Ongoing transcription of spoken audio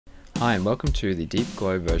Hi and welcome to the Deep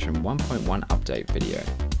Glow version 1.1 update video.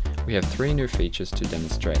 We have 3 new features to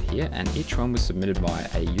demonstrate here, and each one was submitted by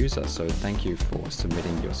a user, so thank you for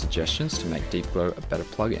submitting your suggestions to make Deep Glow a better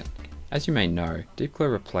plugin. As you may know, Deep Glow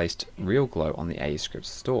replaced Real Glow on the aescripts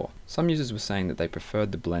store. Some users were saying that they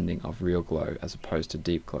preferred the blending of Real Glow as opposed to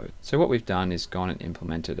Deep Glow. So what we've done is gone and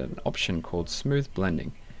implemented an option called Smooth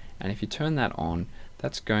Blending, and if you turn that on,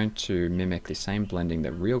 that's going to mimic the same blending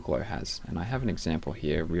that Real Glow has. And I have an example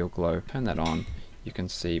here, Real Glow. Turn that on, you can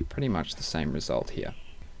see pretty much the same result here.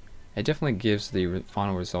 It definitely gives the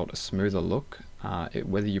final result a smoother look.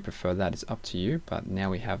 Whether you prefer that is up to you, but now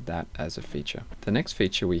we have that as a feature. The next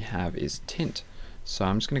feature we have is Tint. So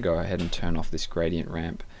I'm just going to go ahead and turn off this gradient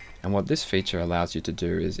ramp. And what this feature allows you to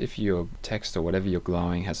do is if your text or whatever you're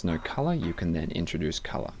glowing has no color, you can then introduce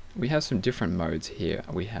color. We have some different modes here.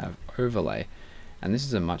 We have Overlay, and this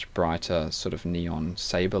is a much brighter sort of neon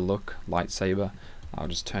saber look, lightsaber. I'll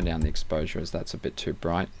just turn down the exposure as that's a bit too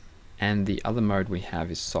bright. And the other mode we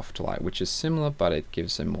have is Soft Light, which is similar, but it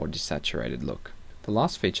gives a more desaturated look. The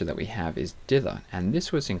last feature that we have is Dither, and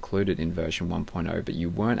this was included in version 1.0, but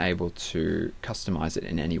you weren't able to customize it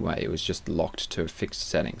in any way. It was just locked to fixed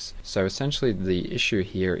settings. So essentially the issue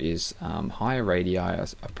here is higher radii are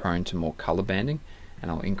prone to more color banding,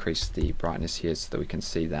 and I'll increase the brightness here so that we can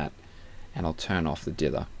see that, and I'll turn off the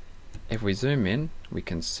dither. If we zoom in, we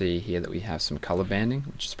can see here that we have some color banding,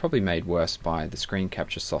 which is probably made worse by the screen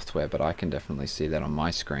capture software, but I can definitely see that on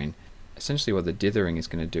my screen. Essentially what the dithering is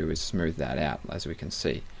going to do is smooth that out, as we can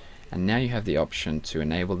see. And now you have the option to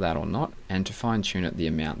enable that or not, and to fine tune it the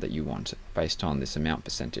amount that you want based on this amount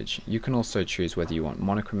percentage. You can also choose whether you want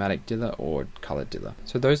monochromatic dither or colored dither.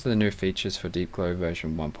 So those are the new features for Deep Glow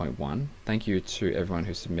version 1.1. Thank you to everyone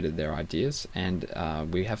who submitted their ideas, and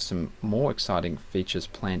we have some more exciting features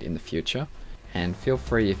planned in the future. And feel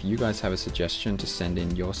free, if you guys have a suggestion, to send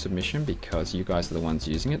in your submission, because you guys are the ones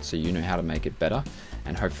using it, so you know how to make it better,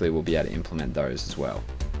 and hopefully we'll be able to implement those as well.